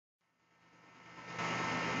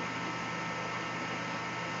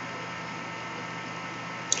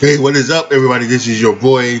Hey, what is up, everybody? This is your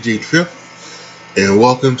boy AJTRIP, and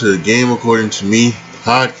welcome to the Game According to Me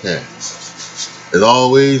podcast. As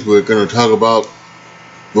always, we're going to talk about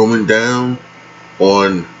rolling down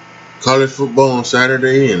on college football on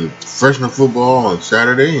Saturday and freshman football on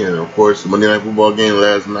Saturday, and of course the Monday Night Football game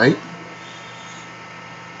last night.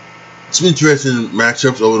 Some interesting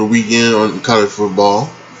matchups over the weekend on college football.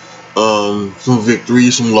 Some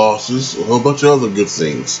victories, some losses, a whole bunch of other good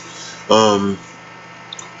things.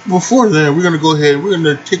 Before that, we're going to go ahead and we're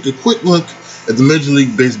going to take a quick look at the Major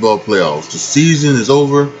League Baseball playoffs. The season is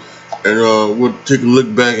over, and we'll take a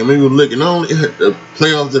look back and maybe we'll look at not only at the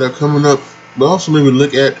playoffs that are coming up, but also maybe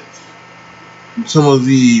look at some of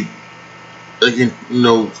the,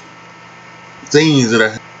 things that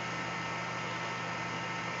are.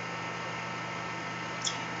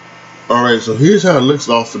 Alright, so here's how it looks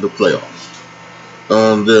off for the playoffs.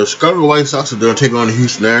 The Chicago White Sox are going to take on the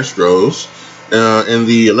Houston Astros. And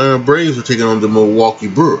the Atlanta Braves are taking on the Milwaukee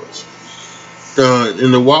Brewers.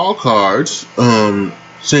 In the wild cards,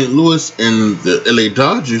 St. Louis and the LA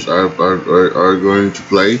Dodgers are going to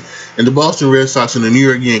play, and the Boston Red Sox and the New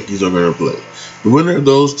York Yankees are going to play. The winner of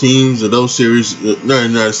those teams, of those series,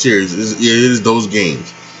 not a series, it is those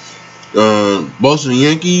games. Boston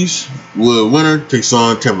Yankees, winner takes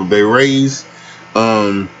on Tampa Bay Rays.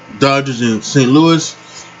 Dodgers in St. Louis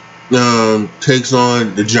takes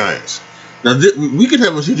on the Giants. Now, we could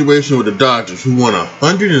have a situation with the Dodgers who won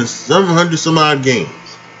 100 some odd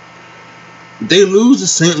games. If they lose to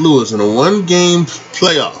St. Louis in a one-game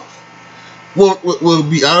playoff, will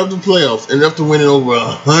be out of the playoffs and after winning over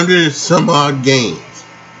 100 some odd games.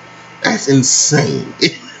 That's insane.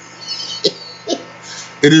 It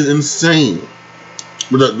is insane.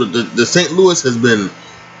 But the St. Louis has been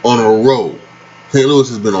on a roll. St. Louis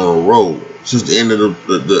has been on a roll since the end of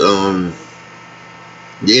the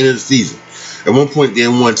end of the season. At one point, they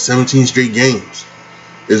won 17 straight games.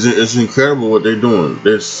 It's incredible what they're doing.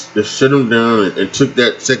 They shut them down and took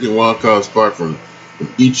that second wild card spot from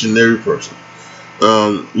each and every person.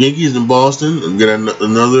 Yankees in Boston, and get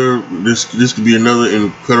another. This could be another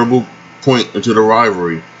incredible point into the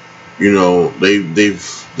rivalry. You know, they've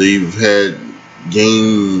had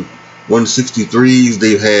game 163s.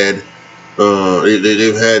 They've had.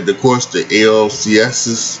 They've had, of course, the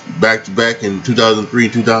ALCSs back to back in 2003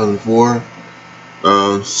 and 2004.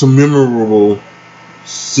 Some memorable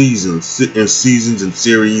seasons and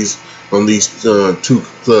series on these two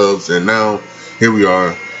clubs, and now here we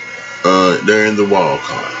are. They're in the wild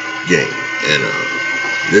card game, and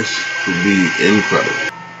this would be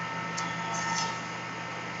incredible.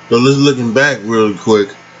 So let's looking back really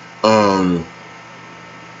quick.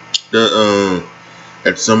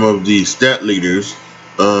 At some of the stat leaders,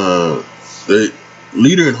 the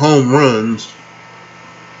leader in home runs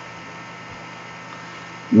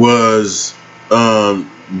was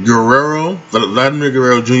Vladimir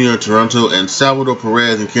Guerrero Jr. in Toronto, and Salvador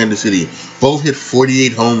Perez in Kansas City. Both hit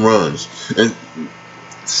 48 home runs. And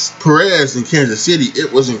Perez in Kansas City,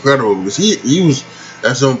 it was incredible because he was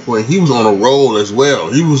at some point he was on a roll as well.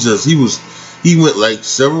 He went like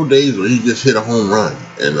several days where he just hit a home run,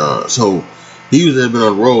 and so. He has been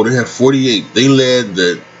on the road. They had 48. They led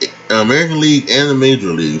the American League and the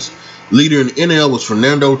Major Leagues. Leader in the NL was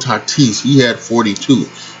Fernando Tatis. He had 42.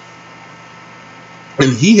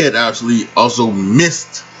 And he had actually also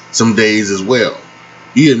missed some days as well.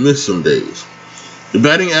 He had missed some days. The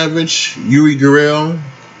batting average, Yuri Gurriel,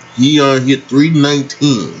 he hit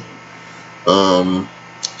 319.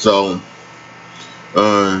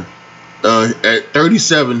 At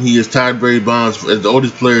 37, he is tied Barry Bonds as the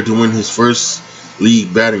oldest player to win his first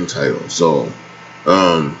league batting title. So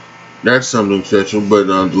that's something special. But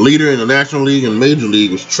the leader in the National League and Major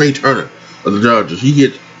League was Trey Turner of the Dodgers. He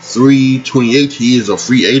hit 328. He is a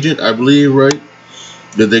free agent, I believe, right?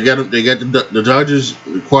 That they got the Dodgers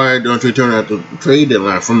required Trey Turner at the trade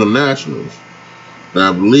deadline from the Nationals, and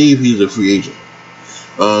I believe he's a free agent.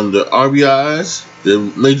 The RBIs, the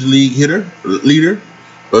Major League leader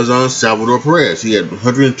was on Salvador Perez. He had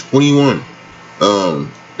 121.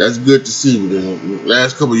 That's good to see. Because the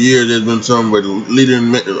last couple of years, there's been some where the leader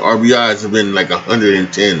in RBIs have been like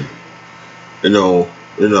 110. And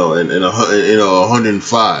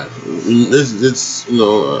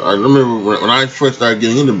 105. I remember when I first started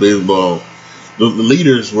getting into baseball, the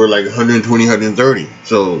leaders were like 120, 130.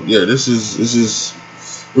 So yeah, this is.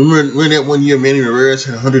 Remember that one year Manny Ramirez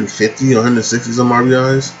had 150, 160 some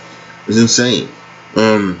RBIs? It's insane.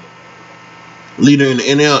 Leader in the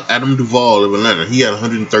NL, Adam Duvall of Atlanta. He had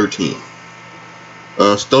 113.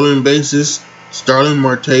 Stolen bases, Starling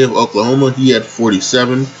Marte of Oklahoma. He had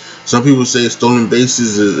 47. Some people say stolen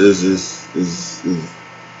bases is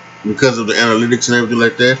because of the analytics and everything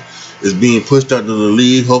like that, is being pushed out to the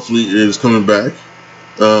league. Hopefully, it is coming back.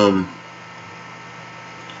 Then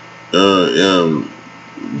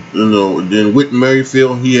Whit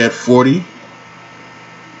Merrifield, he had 40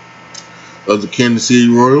 of the Kansas City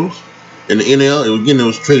Royals. In the NL, it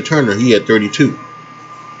was Trey Turner. He had 32.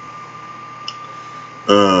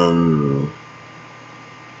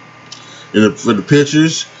 For the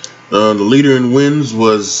pitchers, the leader in wins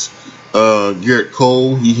was Garrett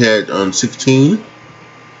Cole. He had 16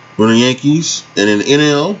 for the Yankees. And in the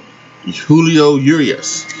NL, Julio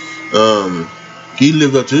Urias. He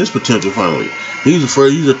lived up to his potential finally. He's a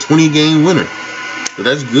 20-game winner. So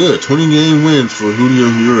that's good. 20-game wins for Julio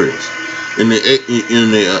Urias. In the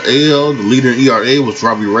AL, the leader in ERA was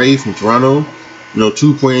Robbie Ray from Toronto,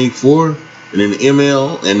 2.84. And in the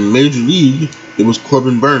ML and Major League, it was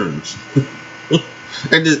Corbin Burns.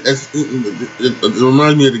 It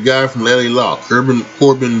reminds me of the guy from LA Law,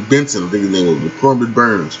 Corbin Benson, I think his name was, Corbin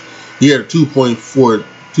Burns. He had a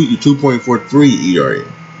 2.43 ERA.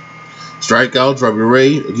 Strikeouts, Robbie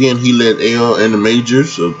Ray, again, he led AL and the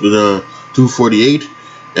majors with 248.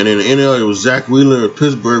 And in the NL, it was Zach Wheeler of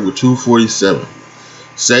Pittsburgh with 247.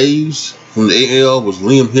 Saves from the AL was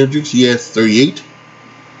Liam Hendricks. He had 38.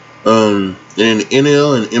 And in the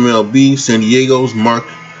NL and MLB, San Diego's Mark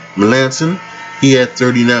Melancon, he had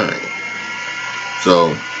 39.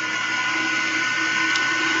 So,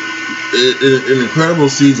 an incredible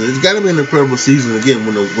season. It's got to be an incredible season again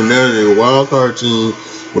when they're a wild card team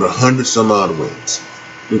with 100 some odd wins.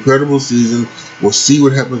 Incredible season. We'll see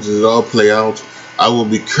what happens as it all play out. I will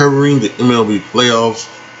be covering the MLB playoffs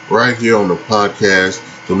right here on the podcast,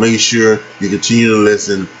 so make sure you continue to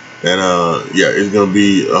listen. And it's going to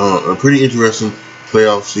be a pretty interesting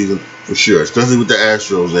playoff season for sure, especially with the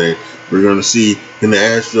Astros. And we're going to see can the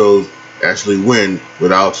Astros actually win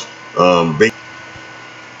without Baker.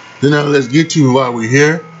 So now let's get to why we're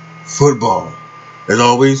here, football. As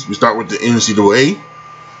always, we start with the NCAA.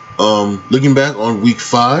 Looking back on Week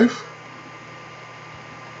 5.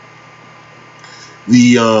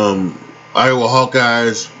 The Iowa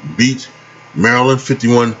Hawkeyes beat Maryland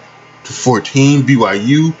 51-14.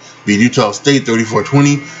 BYU beat Utah State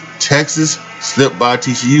 34-20. Texas slipped by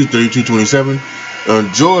TCU 32-27.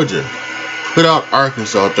 Georgia put out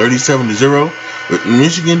Arkansas 37-0.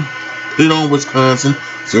 Michigan put on Wisconsin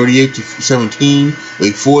 38-17.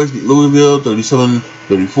 Wake Forest beat Louisville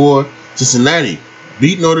 37-34. Cincinnati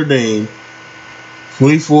beat Notre Dame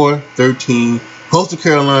 24-13. Coastal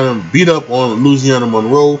Carolina beat up on Louisiana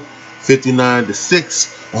Monroe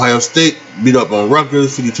 59-6. Ohio State beat up on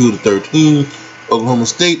Rutgers 52-13. Oklahoma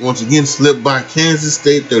State once again slipped by Kansas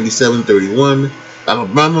State 37-31.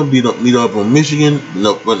 Alabama beat up on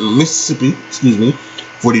Mississippi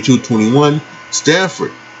 42-21.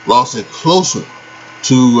 Stanford lost a close one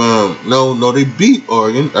to they beat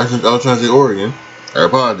Oregon. I was trying to say Oregon. I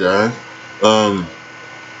apologize.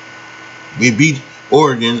 They beat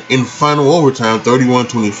Oregon in final overtime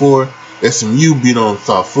 31-24. SMU beat on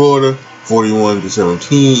South Florida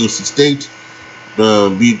 41-17. NC State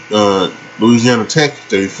beat Louisiana Tech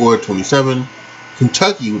 34-27.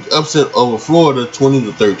 Kentucky was upset over Florida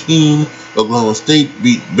 20-13. Oklahoma State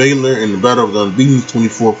beat Baylor in the Battle of the Unbeaten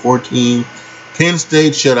 24-14. Penn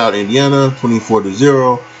State shut out Indiana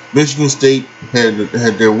 24-0. Michigan State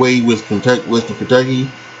had their way with Western Kentucky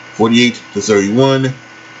 48-31.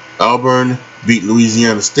 Auburn beat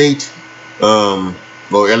Louisiana State, or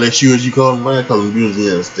LSU as you call them. I call them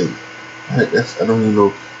Louisiana State. I don't even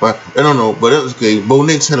know. I don't know, but that was okay. Bo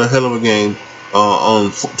Nix had a hell of a game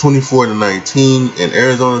on 24-19, and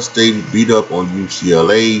Arizona State beat up on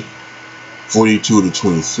UCLA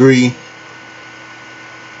 42-23.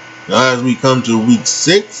 Now as we come to Week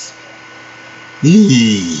 6, I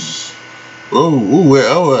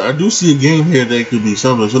do see a game here that could be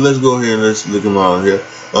something. So let's go here and let's look them out here.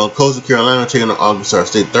 Coastal Carolina taking on Arkansas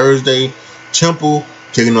State Thursday. Temple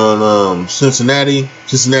taking on Cincinnati.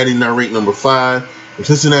 Cincinnati now ranked number 5. If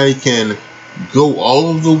Cincinnati can go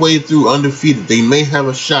all of the way through undefeated, they may have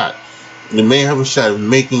a shot. They may have a shot of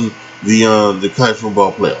making the college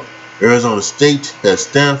football playoff. Arizona State has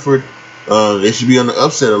Stanford. They should be on the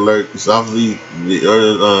upset alert. It's obviously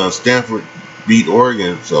Stanford beat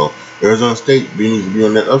Oregon, so Arizona State needs to be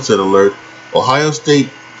on that upset alert. Ohio State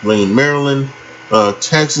playing Maryland.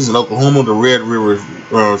 Texas and Oklahoma, the Red River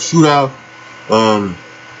shootout.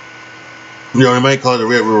 They might call it the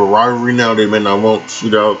Red River rivalry now. They may not want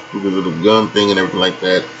shootouts because of the gun thing and everything like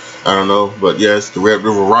that. I don't know, but yes, the Red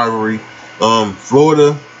River rivalry.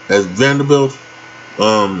 Florida has Vanderbilt.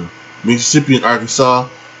 Mississippi and Arkansas.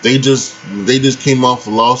 They just came off a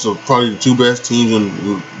loss of probably the two best teams in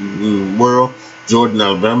the world. Georgia and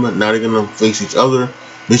Alabama. Now they're going to face each other.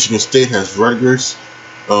 Michigan State has Rutgers.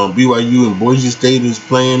 BYU and Boise State is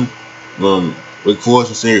playing. Wake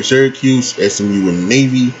Forest and Syracuse. SMU and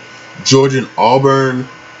Navy. Georgia and Auburn.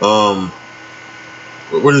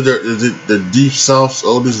 What is there? Is it the Deep South's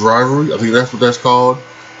oldest rivalry? I think that's what that's called.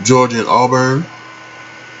 Georgia and Auburn.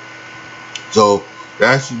 So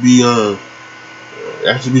that should be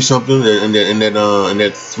something in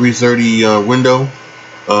that 3:30 window.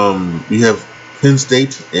 We have Penn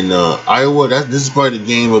State and Iowa. This is probably the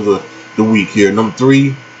game of the week here. Number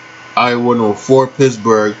 3, Iowa. Number 4,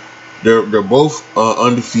 Pittsburgh. They're both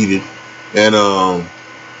undefeated, and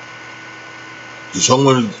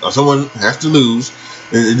someone has to lose.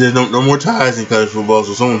 There's no more ties in college football,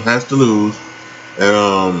 so someone has to lose, and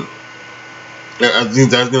I think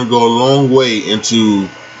that's going to go a long way into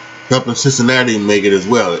helping Cincinnati make it as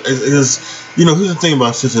well. Here's the thing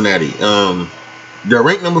about Cincinnati. They're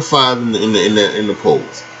ranked number 5 in the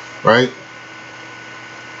polls, right?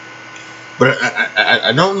 But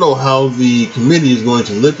I don't know how the committee is going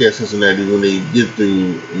to look at Cincinnati when they get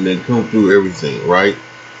through and they come through everything, right?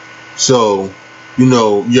 So, you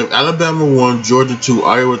have Alabama 1, Georgia 2,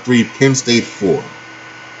 Iowa 3, Penn State 4.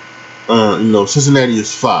 Cincinnati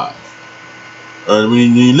is 5.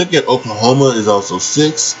 When you look at Oklahoma is also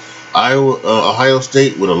 6. Ohio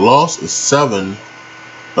State with a loss is 7.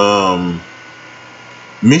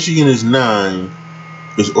 Michigan is 9.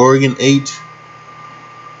 Is Oregon 8?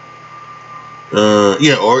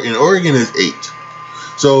 Oregon is 8.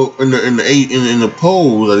 So in the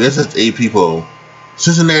polls, I guess that's the AP poll.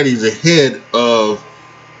 Cincinnati is ahead of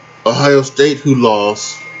Ohio State, who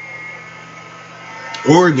lost,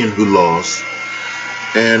 Oregon, who lost,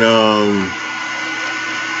 and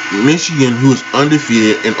Michigan, who is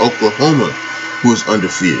undefeated, and Oklahoma, who is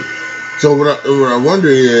undefeated. So what I wonder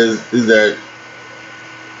is that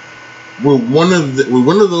will one of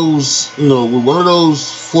those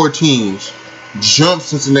 4 teams jump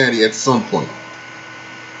Cincinnati at some point?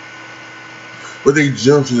 But they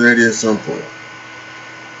jump Cincinnati at some point.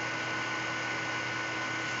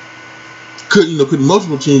 Could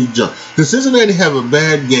multiple teams jump? Because Cincinnati have a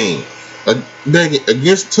bad game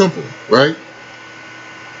against Temple, right?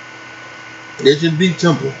 They should beat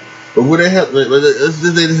Temple, but what they have, they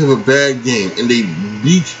have a bad game, and they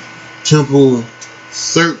beat Temple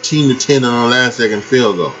 13-10 on a last-second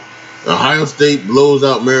field goal. Ohio State blows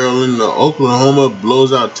out Maryland. Oklahoma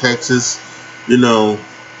blows out Texas.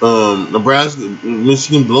 Nebraska,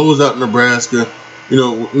 Michigan blows out Nebraska.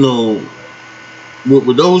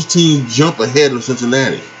 Would those teams jump ahead of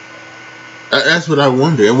Cincinnati? That's what I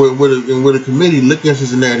wonder. And would the committee look at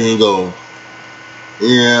Cincinnati and go,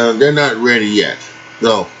 yeah, they're not ready yet?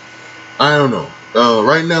 So I don't know.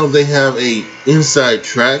 Right now they have a inside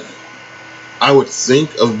track, I would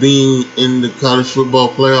think, of being in the college football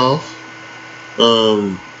playoff.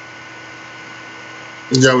 I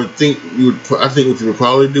think what you would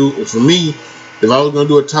probably do, for me, if I was going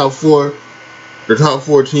to do a top 4, the top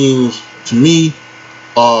 4 teams to me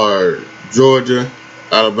are Georgia,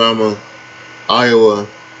 Alabama, Iowa,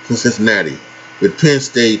 and Cincinnati, with Penn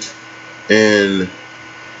State and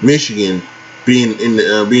Michigan being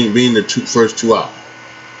the first 2 out.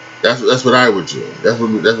 That's what I would do.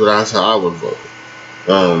 That's how I would vote.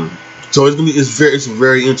 So it's a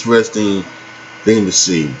very interesting thing to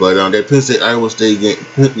see. But that Penn State Iowa State game,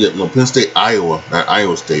 Penn State Iowa, not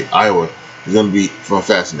Iowa State, Iowa is going to be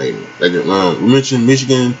fascinating. Like we mentioned,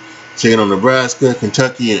 Michigan taking on Nebraska,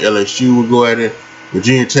 Kentucky and LSU will go at it,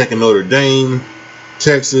 Virginia Tech and Notre Dame,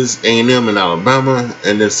 Texas, A&M and Alabama,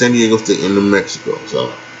 and then San Diego State and New Mexico.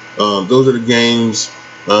 So those are the games.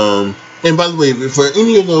 And by the way, for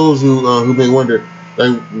any of those who may wonder,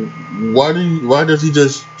 like, why does he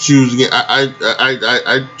just choose again?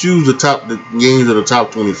 I choose the games of the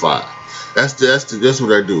top 25. That's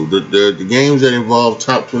what I do. The games that involve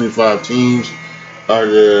top 25 teams are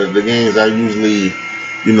the games I usually,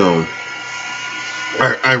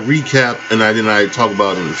 I recap and then I talk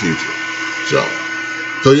about in the future.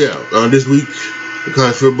 So yeah, this week the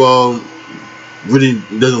college football really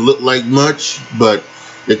doesn't look like much, but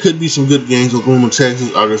there could be some good games: Oklahoma,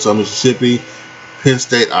 Texas, Arkansas, Mississippi, Penn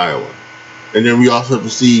State, Iowa. And then we also have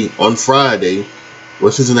to see on Friday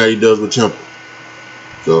what Cincinnati does with Temple.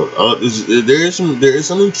 So there is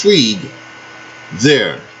some intrigue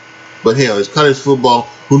there. But hell, it's college football.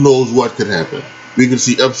 Who knows what could happen? We can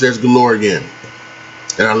see upsets galore again,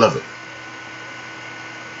 and I love it.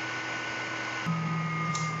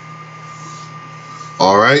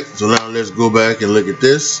 All right, so now let's go back and look at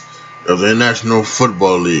this. Of the National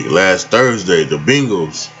Football League. Last Thursday, the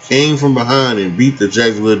Bengals came from behind and beat the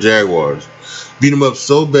Jacksonville Jaguars. beat him up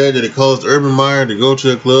so bad that it caused Urban Meyer to go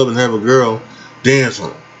to a club and have a girl dance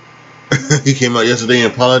on him. He came out yesterday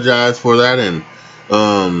and apologized for that, and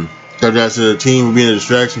apologized to the team for being a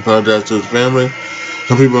distraction, apologized to his family.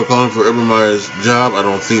 Some people are calling for Urban Meyer's job. I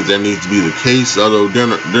don't think that needs to be the case, although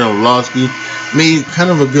Darren Orlovsky made kind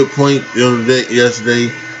of a good point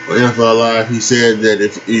yesterday on NFL Live. He said that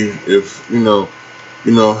if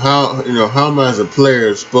how am I as a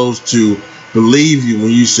player supposed to believe you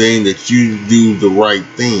when you saying that you do the right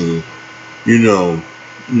thing? If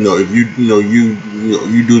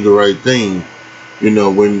you do the right thing,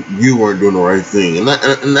 when you weren't doing the right thing, and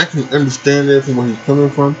I can understand that from where he's coming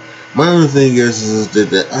from. My only thing is that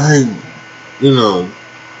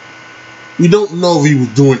we don't know if he was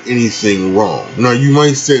doing anything wrong. Now you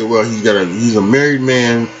might say, well, he's a married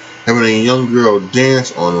man having a young girl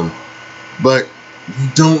dance on him, but you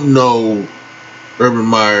don't know Urban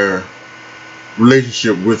Meyer's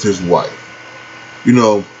relationship with his wife.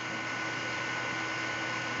 When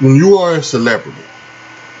you are a celebrity,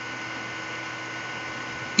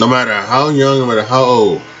 no matter how young, no matter how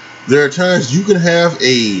old, there are times you can have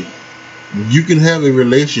a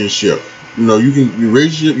relationship. You can be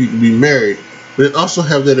relationship, you can be married, but it also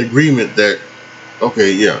have that agreement that,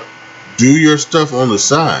 okay, yeah, do your stuff on the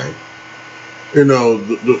side,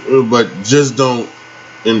 but just don't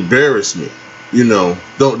embarrass me.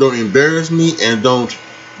 Don't embarrass me, and don't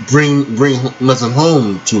bring nothing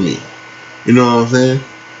home to me. You know what I'm saying?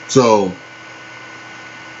 So,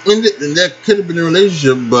 and that could have been a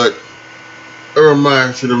relationship, but Urban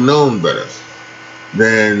Meyer should have known better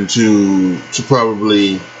than to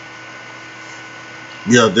probably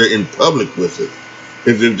be out there in public with it,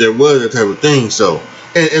 if there was that type of thing. So,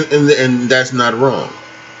 and that's not wrong.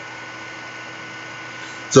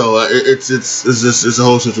 So it's a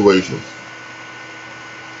whole situation.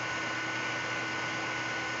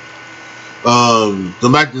 So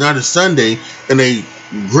back now to Sunday, in a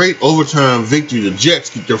great overtime victory, the Jets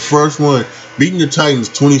get their first one, beating the Titans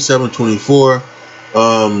 27-24.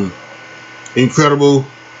 Incredible.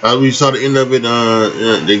 We saw the end of it.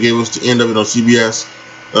 They gave us the end of it on CBS.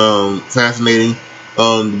 Fascinating.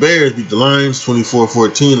 The Bears beat the Lions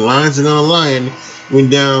 24-14. Lions are gonna Lion. Went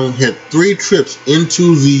down, had 3 trips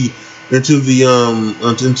into the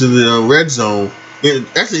red zone.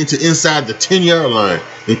 Actually into inside the 10-yard line.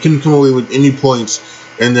 They couldn't come away with any points.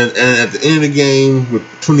 And then at the end of the game with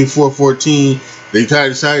 24-14, they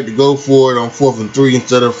decided to go for it on 4th and 3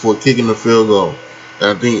 instead of for kicking the field goal. And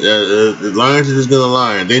I think the Lions are just going to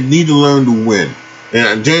lie. They need to learn to win.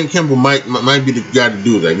 And Dan Campbell might be the guy to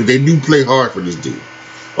do that, because they do play hard for this dude.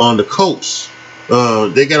 On the Colts,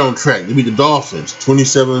 they got on track. They beat the Dolphins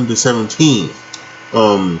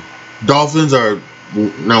 27-17. Dolphins are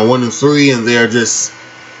now 1-3, and they are just,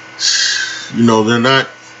 they're not.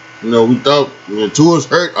 We thought Tua's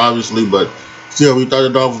hurt, obviously, but still, we thought the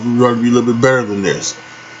Dolphins were going to be a little bit better than this.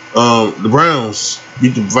 The Browns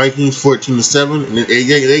beat the Vikings 14-7, and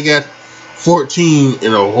they got 14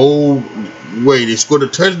 in a whole way. They scored a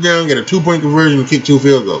touchdown, got a 2-point conversion, and kicked 2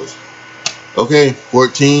 field goals. Okay,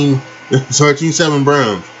 13-7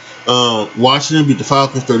 Browns. Washington beat the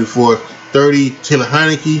Falcons 34-30. Taylor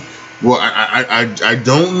Heineke. Well, I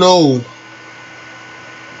don't know.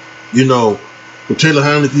 If Taylor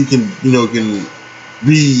Heineke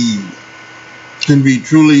can be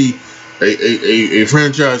truly a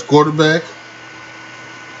franchise quarterback.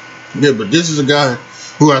 Yeah, but this is a guy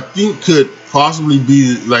who I think could possibly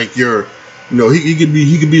be like your, he could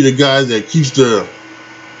be the guy that keeps the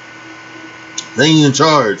thing in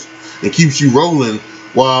charge and keeps you rolling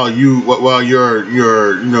while your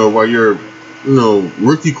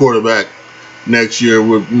rookie quarterback next year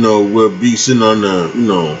will be sitting on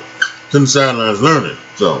the sidelines learning.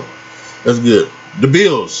 So that's good. The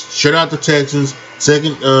Bills shut out the Texans.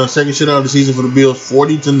 Second shutout of the season for the Bills,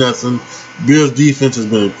 40-0. Bills defense has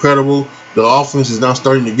been incredible. The offense is now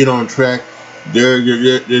starting to get on track.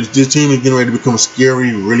 This team is getting ready to become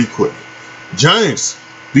scary really quick. Giants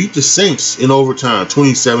beat the Saints in overtime,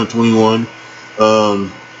 27-21.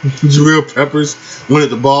 Jabril Peppers went at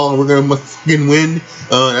the ball, and we're gonna fucking win.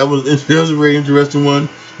 That was a very interesting one.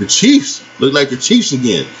 The Chiefs look like the Chiefs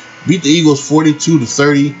again. Beat the Eagles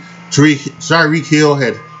 42-30. Tyreek Hill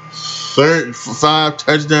had 5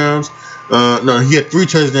 touchdowns. No, he had 3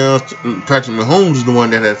 touchdowns. Patrick Mahomes is the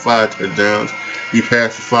one that had 5 touchdowns. He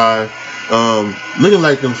passed for 5. Looking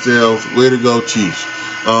like themselves. Way to go, Chiefs.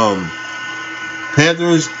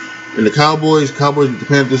 Panthers and the Cowboys. Cowboys beat the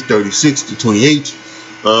Panthers 36-28.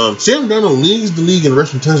 Sam Darnold leads the league in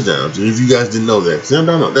rushing touchdowns. And if you guys didn't know that,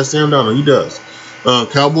 that's Sam Darnold. He does.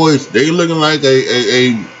 Cowboys, they looking like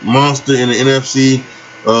a monster in the NFC.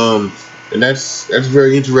 and that's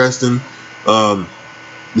very interesting.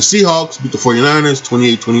 The Seahawks beat the 49ers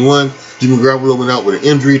 28-21. Jimmy Garoppolo went out with an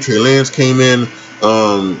injury. Trey Lance came in.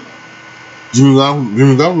 Jimmy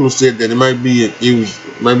Garoppolo said that it might be a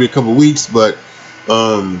couple weeks, but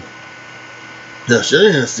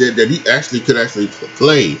Shanahan said that he could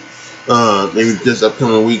play maybe this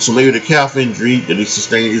upcoming week. So maybe the calf injury that he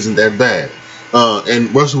sustained isn't that bad.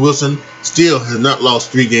 And Russell Wilson still has not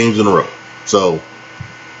lost 3 games in a row. So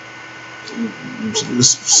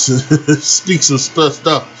speak some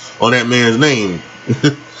stuff on that man's name.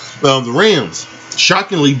 The Rams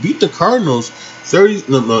shockingly beat the Cardinals 30.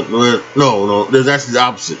 No. There's actually the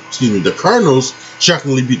opposite. Excuse me. The Cardinals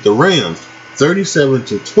shockingly beat the Rams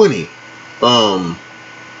 37-20.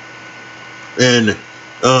 And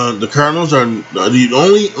the Cardinals are the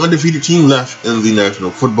only undefeated team left in the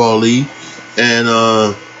National Football League. And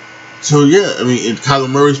so yeah, I mean, Kyler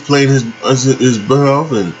Murray's playing his butt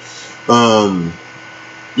off, and I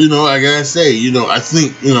gotta say, I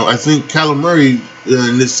think Kyler Murray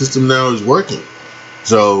in this system now is working.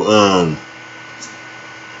 So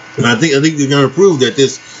and I think they're gonna prove that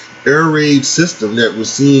this air raid system that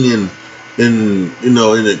was seen in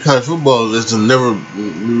the college football system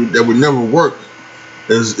that would never work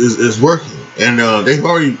is working. And they've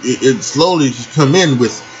already it slowly come in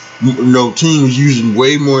with teams using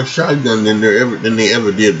way more shotgun than they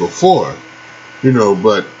ever did before.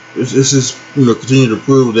 But it's just continue to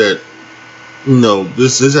prove that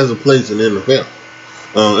this has a place in the NFL.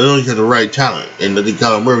 It only has the right talent, and I think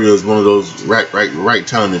Kyler Murray is one of those right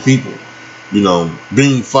talented people.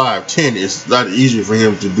 Being 5'10", it's a lot easier for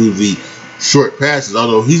him to do the short passes,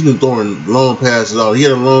 although he's been throwing long passes. He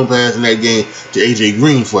had a long pass in that game to AJ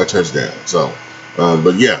Green for a touchdown. So,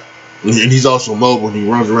 but yeah, and he's also mobile. He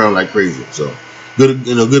runs around like crazy. So,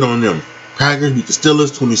 good on them. Packers beat the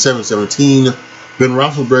Steelers 27-17. Ben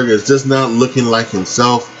Roethlisberger is just not looking like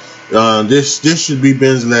himself. This should be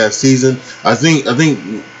Ben's last season. I think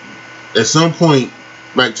at some point,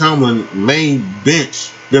 Mike Tomlin may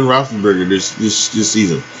bench Ben Roethlisberger this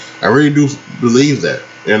season. I really do believe that,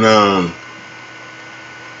 and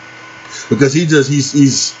because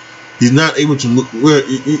he's not able to move. Well,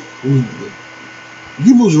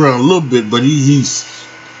 he moves around a little bit, but you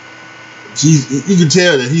can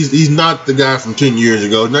tell that he's not the guy from 10 years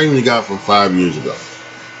ago, not even the guy from 5 years ago.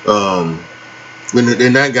 When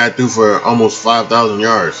that guy threw for almost 5,000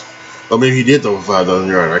 yards, or maybe he did throw for 5,000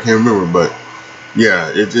 yards. I can't remember, but yeah,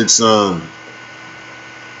 it's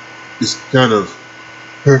kind of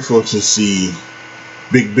hurtful to see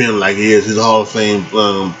Big Ben like he is. He's a Hall of Fame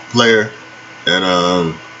player,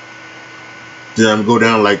 and then go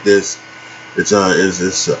down like this. It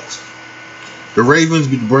sucks. The Ravens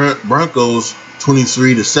beat the Broncos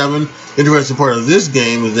 23-7. Interesting part of this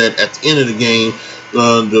game is that at the end of the game,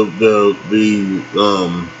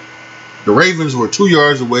 the Ravens were 2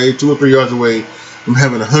 or 3 yards away from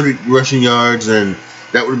having 100 rushing yards, and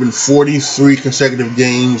that would have been 43 consecutive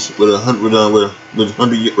games with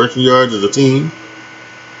 100 rushing yards as a team.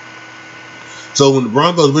 So when the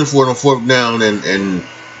Broncos went for it on 4th down and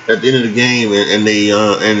at the end of the game and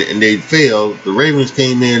they failed, the Ravens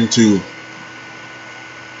came in to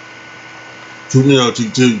go in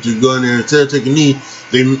there. Instead of taking a knee,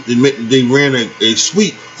 they ran a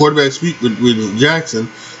sweep, quarterback sweep with Jackson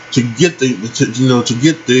to get the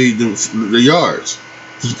yards,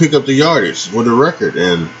 to pick up the yardage for the record.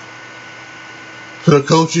 And the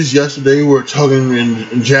coaches yesterday were talking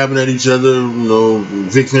and jabbing at each other.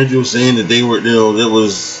 Vic Fangio was saying that they were, it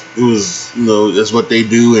was that's what they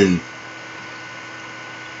do, and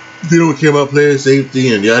they don't care about player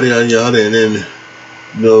safety and yada yada yada. And then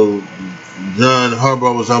John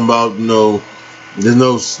Harbaugh was talking about there's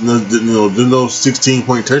no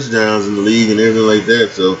 16-point touchdowns in the league and everything like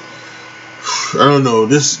that. So I don't know.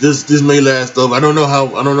 This may last over. I don't know how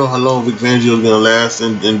long Vic Fangio is gonna last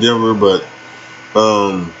in Denver, but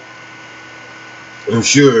I'm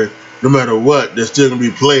sure no matter what, there's still gonna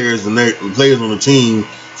be players on the team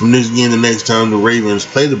from this game the next time the Ravens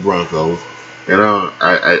play the Broncos. And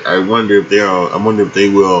I wonder if they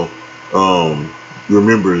will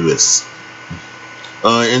remember this.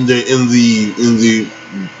 In the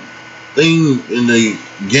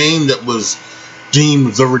game that was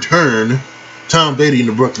deemed the return, Tom Brady and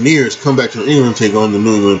the Buccaneers come back to New England, take on the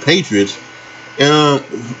New England Patriots, and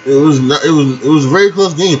it was a very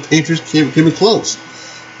close game. Patriots kept it close,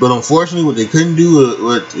 but unfortunately, what they couldn't do,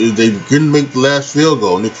 they couldn't make the last field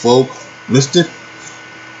goal. Nick Folk missed it,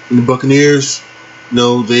 and the Buccaneers,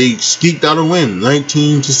 they squeaked out a win,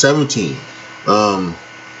 19-17.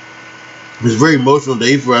 It was a very emotional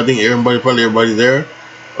day for, I think, probably everybody there.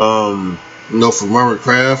 You know, for Robert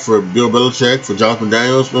Kraft, for Bill Belichick, for Josh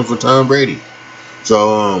McDaniels, and for Tom Brady.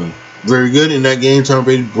 So very good in that game. Tom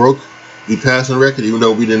Brady broke the passing record, even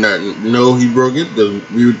though we did not know he broke it, because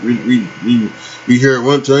we hear at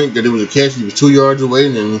one point that it was a catch. He was 2 yards away,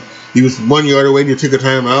 and then he was 1 yard away to take a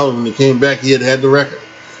timeout, and when he came back, he had the record.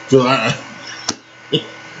 So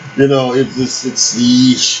you know, it's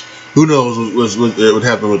who knows what would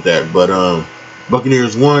happen with that. But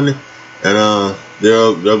Buccaneers won, and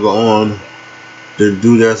they'll go on to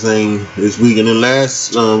do their thing this week. And then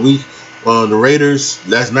last week, the Raiders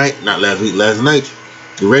last night,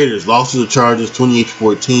 the Raiders lost to the Chargers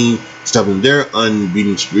 28-14, stopping their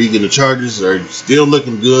unbeaten streak. And the Chargers are still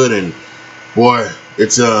looking good. And boy,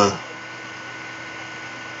 it's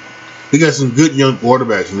we got some good young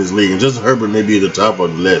quarterbacks in this league, and Justin Herbert may be at the top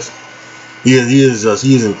of the list. He is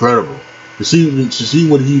incredible. To see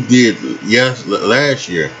what he did last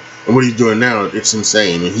year and what he's doing now, it's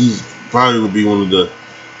insane. And he's probably would be one of the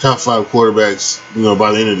top 5 quarterbacks, you know,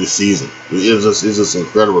 by the end of the season. It's just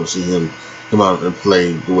incredible to see him come out and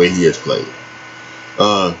play the way he has played.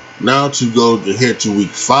 Now to head to week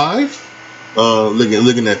 5.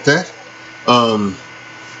 Looking at that.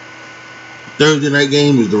 Thursday night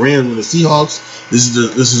game is the Rams and the Seahawks. This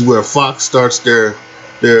is where Fox starts their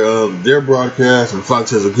broadcast, and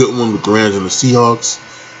Fox has a good one with the Rams and the Seahawks.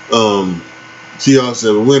 Seahawks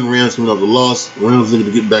have a win. Rams coming off the loss. Rams looking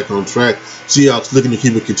to get back on track. Seahawks looking to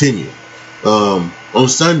keep it continue. On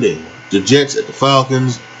Sunday, the Jets at the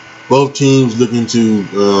Falcons. Both teams looking to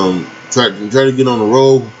try to get on the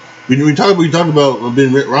roll. We talked about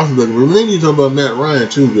Ben Roethlisberger. We mainly talk about Matt Ryan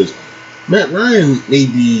too, because Matt Ryan may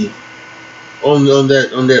be on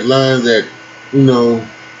that line that, you know,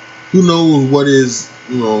 who knows what is,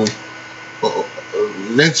 you know,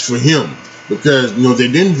 next for him, because, you know, they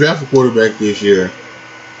didn't draft a quarterback this year,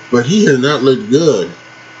 but he has not looked good,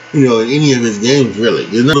 you know, in any of his games really.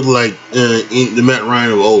 It doesn't look like the Matt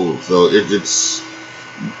Ryan of old. So it's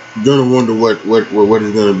gonna wonder what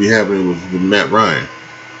is gonna be happening with Matt Ryan.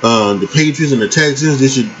 The Patriots and the Texans.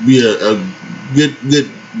 This should be a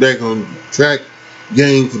good back on track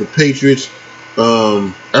game for the Patriots.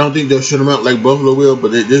 I don't think they'll shut them out like Buffalo will,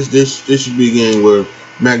 but this should be a game where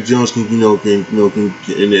Mac Jones can and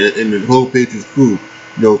the whole Patriots crew,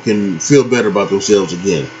 you know, can feel better about themselves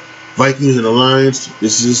again. Vikings and the Lions.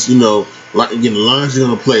 This is, you know, again, the Lions are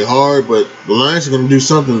going to play hard, but the Lions are going to do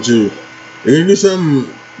something to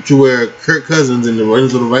where Kirk Cousins and the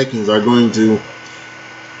Minnesota Vikings are going to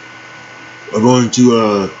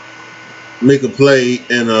make a play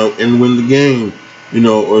and win the game, you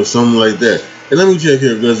know, or something like that. And let me check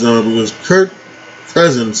here, because Kirk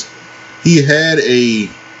Cousins, he had a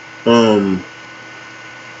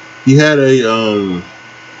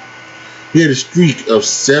streak of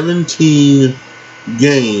 17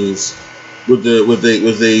 games with a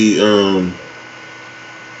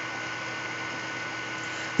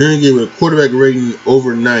quarterback rating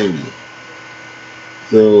over 90.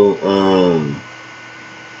 So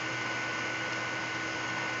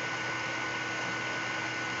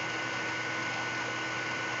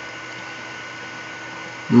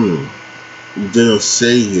it doesn't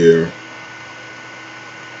say here.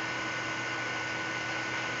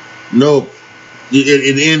 Nope.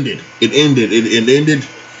 It ended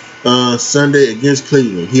Sunday against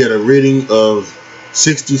Cleveland. He had a rating of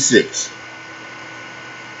 66.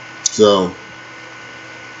 So,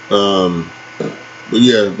 but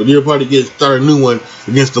he'll probably start a new one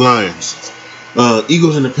against the Lions.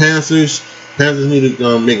 Eagles and the Panthers. Panthers need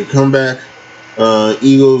to make a comeback.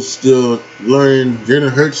 Eagles still learning.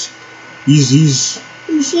 Jalen Hurts, he's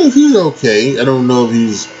okay. I don't know if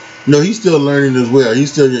he's still learning as well.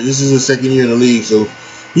 This is his second year in the league, so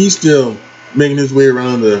he's still making his way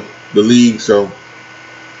around the league. So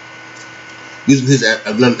using his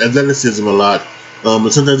athleticism a lot.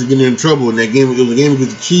 But sometimes he's getting in trouble. In that game, it was a game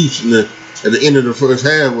against the Chiefs at the end of the first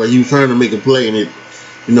half, where he was trying to make a play and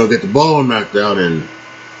get the ball knocked out and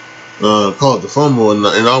caused the fumble,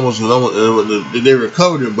 and almost they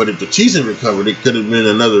recovered it. But if the Chiefs had recovered, it could have been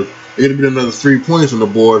another 3 points on the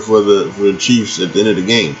board for the Chiefs at the end of the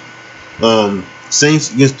game.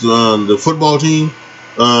 Saints against the football team.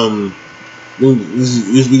 We're going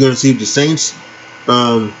to see if the Saints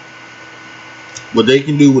what they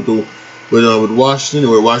can do with Washington,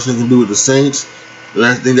 or what Washington can do with the Saints. And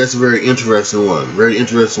I think that's a very interesting one.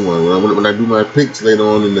 When I do my picks later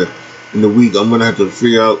on in the week, I'm gonna have to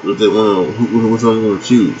figure out which one I'm gonna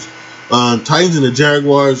choose. Titans and the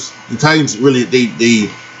Jaguars. The Titans really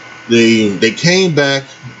they came back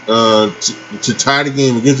to tie the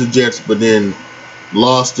game against the Jets, but then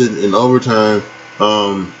lost it in overtime.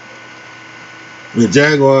 The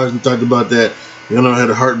Jaguars, we talked about that. You know, had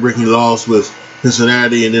a heartbreaking loss with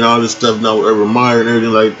Cincinnati, and then all this stuff now with Urban Meyer and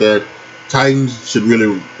everything like that. Titans should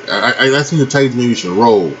really. I think the Titans maybe should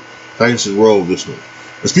roll. Titans should roll this one.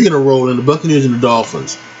 And speaking of rolling, the Buccaneers and the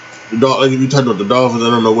Dolphins. Like if you talked about the Dolphins, I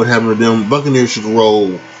don't know what happened to them. Buccaneers should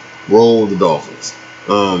roll the Dolphins.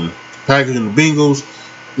 Packers and the Bengals.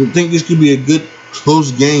 I think this could be a good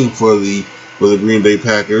close game for the Green Bay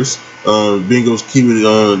Packers. Bengals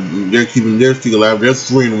they're keeping their streak alive. They're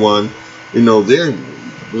 3-1. You know, they're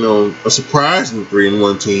a surprising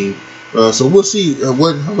 3-1 team. So we'll see how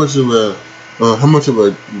much of a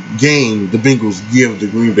game the Bengals give the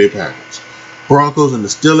Green Bay Packers. Broncos and the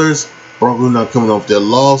Steelers. Broncos not coming off their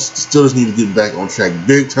loss. The Steelers need to get back on track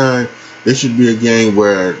big time. This should be a game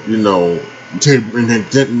where don't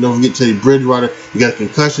forget Teddy Bridgewater. He got a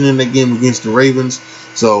concussion in that game against the Ravens.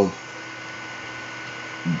 So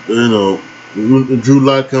when Drew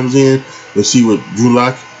Lock comes in, we'll see what Drew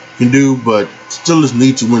Lock can do. But Steelers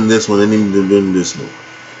need to win this one. They need to win this one.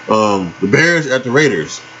 The Bears at the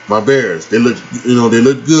Raiders. My Bears, they look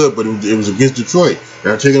good, but it was against Detroit.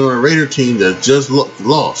 They're taking on a Raider team that just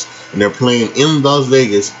lost, and they're playing in Las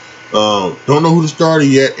Vegas. Don't know who the starter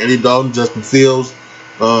yet. Andy Dalton, Justin Fields,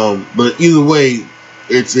 but either way,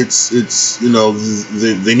 it's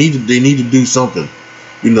they need to do something.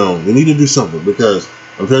 They need to do something, because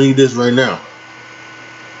I'm telling you this right now.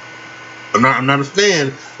 I'm not a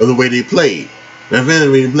fan of the way they played. I'm not a fan of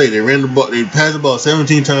the way they played. They ran the ball. They passed the ball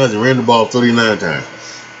 17 times and ran the ball 39 times.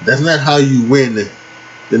 That's not how you win. That's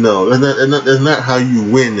not how you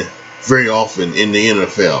win very often in the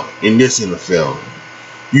NFL. In this NFL,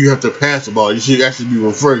 you have to pass the ball. You should actually be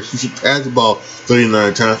reversed. You should pass the ball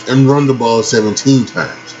 39 times and run the ball 17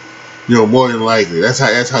 times. More than likely. That's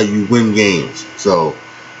how you win games. So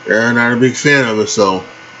they're not a big fan of it. So,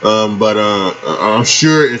 but I'm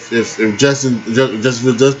sure if Justin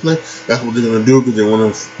Fields does play, that's what they're gonna do, because they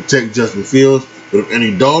want to protect Justin Fields. But if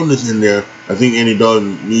Andy Dalton is in there, I think Andy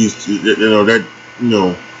Dalton needs to, there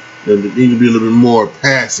needs to be a little bit more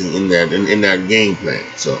passing in that game plan.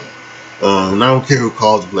 So, and I don't care who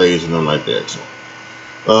calls the plays and nothing like that. So,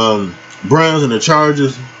 Browns and the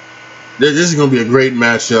Chargers. This is going to be a great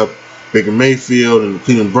matchup. Baker Mayfield and the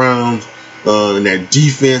Cleveland Browns, and that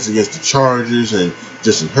defense against the Chargers and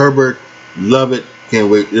Justin Herbert. Love it. Can't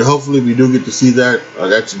wait. Hopefully we do get to see that.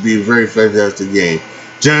 That should be a very fantastic game.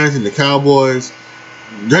 Giants and the Cowboys.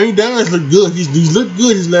 Danny Dimes looked good. He's looked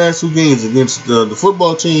good his last two games against the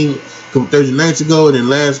football team a couple Thursday nights ago, and then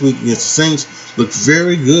last week against the Saints. Looked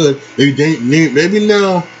very good. Maybe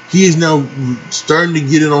now he is now starting to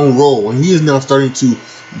get it on roll, and he is now starting to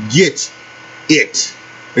get it.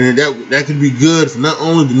 And that could be good for not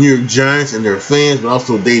only the New York Giants and their fans, but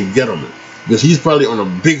also Dave Gettleman, because he's probably on a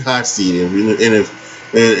big hot seat. And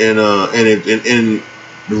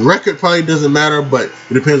the record probably doesn't matter, but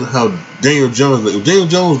it depends on how Daniel Jones looks. If Daniel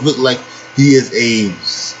Jones looks like he is a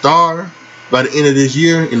star by the end of this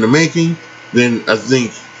year in the making, then I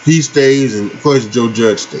think he stays, and of course Joe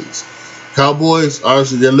Judge stays. Cowboys,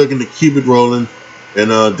 obviously they're looking to keep it rolling,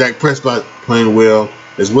 and Dak Prescott playing well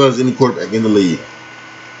as any quarterback in the league.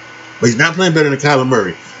 But he's not playing better than Kyler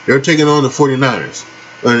Murray. They're taking on the 49ers,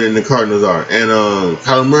 and the Cardinals are. And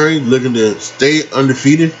Kyler Murray looking to stay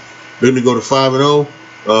undefeated, looking to go to 5-0.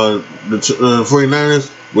 The 49ers,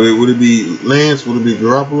 would it be Lance? Would it be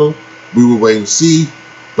Garoppolo? We will wait and see.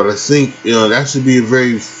 But I think that should be a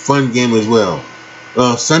very fun game as well.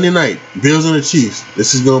 Sunday night, Bills and the Chiefs.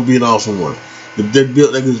 This is going to be an awesome one. Like we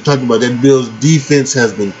were talking about, that Bills defense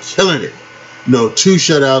has been killing it. 2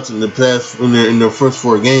 shutouts in their first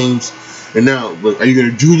 4 games. And now, are you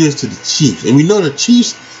going to do this to the Chiefs? And we know the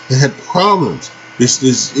Chiefs had problems.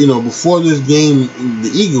 Before this game,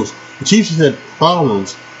 the Eagles, the Chiefs had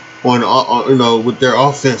problems on with their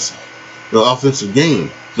offensive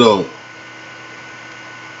game. So,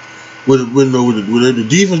 would the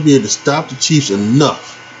defense be able to stop the Chiefs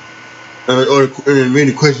enough? And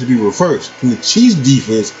maybe the question to be reversed: can the Chiefs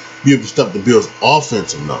defense be able to stop the Bills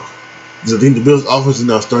offense enough? Because I think the Bills offense is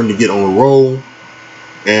now starting to get on a roll,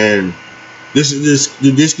 and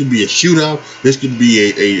this could be a shootout. This could be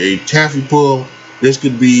a taffy pull. This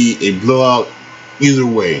could be a blowout. Either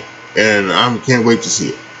way, and I can't wait to see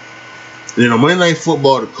it. And then on Monday Night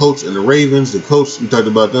Football, the Colts and the Ravens. The Colts, we talked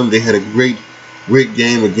about them. They had a great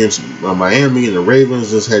game against Miami, and the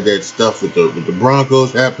Ravens just had that stuff with the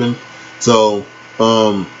Broncos happen. So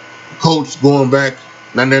Colts going back.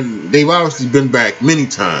 Now they've obviously been back many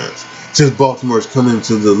times since Baltimore's come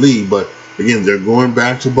into the league, but again, they're going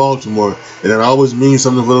back to Baltimore, and that always means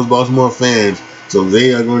something for those Baltimore fans. So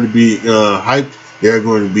they are going to be hyped. They are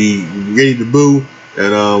going to be ready to boo,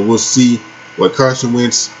 and we'll see with Carson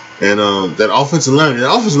Wentz and that offensive line.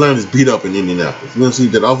 The offensive line is beat up in Indianapolis. We're gonna see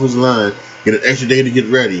that offensive line get an extra day to get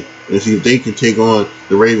ready and see if they can take on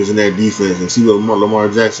the Ravens in that defense and see what Lamar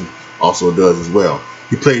Jackson also does as well.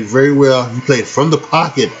 He played very well. He played from the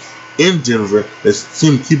pocket in Denver. Let's see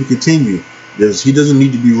him keep it continue. Because he doesn't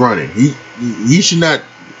need to be running. He should not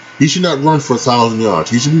run for 1,000 yards.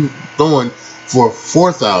 He should be throwing for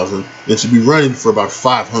 4,000 and should be running for about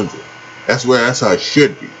 500. That's how it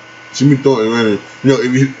should be. He should be running.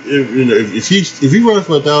 If he runs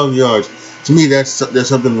for 1,000 yards, to me there's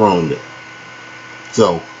something wrong there.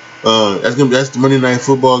 So that's the Monday Night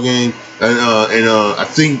Football game, and I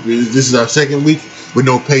think this is our second week with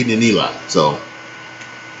no Peyton and Eli. So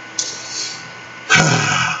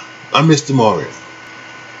I missed them already.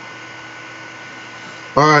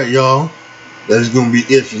 Alright, y'all. That is going to be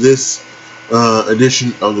it for this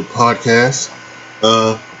edition of the podcast.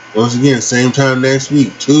 Once again, same time next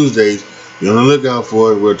week, Tuesdays. Be on the lookout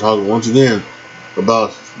for it. We're talking once again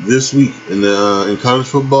about this week in college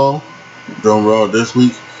football. Drum roll this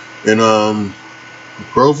week in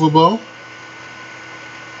pro football.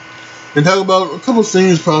 And talk about a couple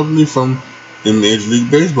things probably from in Major League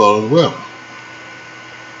Baseball as well.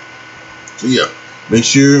 So yeah, make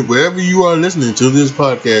sure wherever you are listening to this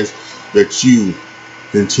podcast that you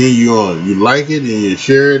continue on. You like it and you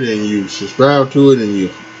share it and you subscribe to it and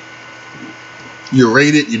you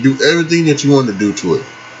rate it. You do everything that you want to do to it.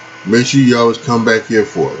 Make sure you always come back here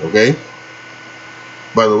for it, okay?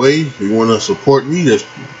 By the way, if you want to support me, there's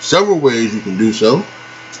several ways you can do so.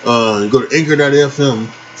 You go to anchor.fm,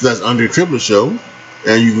 so that's Andre Triplet Show,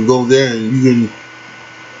 and you can go there and you can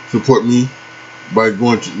support me by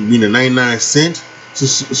going to being a 99-cent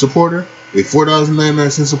supporter, a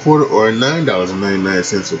 $4.99 supporter, or a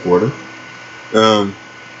 $9.99 supporter.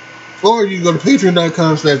 Or you can go to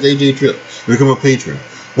patreon.com/AJTRIP and become a patron.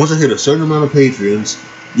 Once I hit a certain amount of patrons,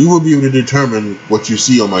 you will be able to determine what you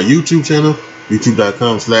see on my YouTube channel,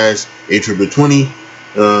 youtube.com/ATriplet20.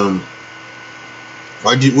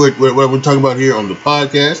 What we're talking about here on the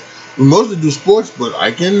podcast, we mostly do sports, but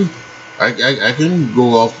I can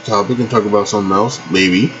go off the topic and talk about something else,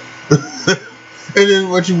 maybe. And then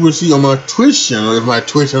what you will see on my Twitch channel, if my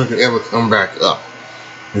Twitch channel can ever come back up.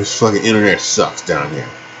 This fucking internet sucks down here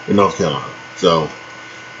in North Carolina. So,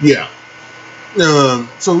 yeah.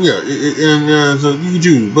 So you can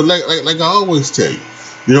choose. But like I always tell you,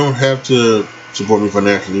 you don't have to support me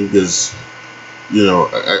financially because,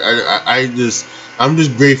 I'm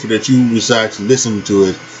just grateful that you decide to listen to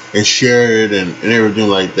it and share it and everything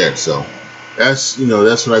like that. So that's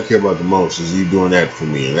what I care about the most, is you doing that for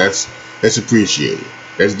me, and that's appreciated.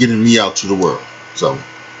 That's getting me out to the world. So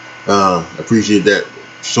I appreciate that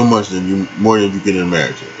so much, more than you can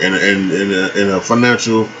imagine. And a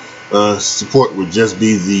financial support would just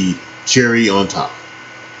be the cherry on top,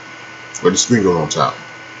 or the sprinkle on top,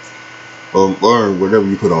 or whatever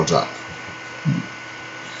you put on top.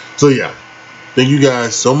 So yeah, thank you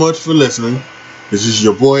guys so much for listening. This is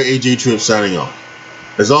your boy AJTRIP signing off.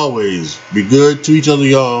 As always, be good to each other,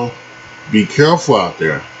 y'all. Be careful out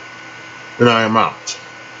there. And I am out.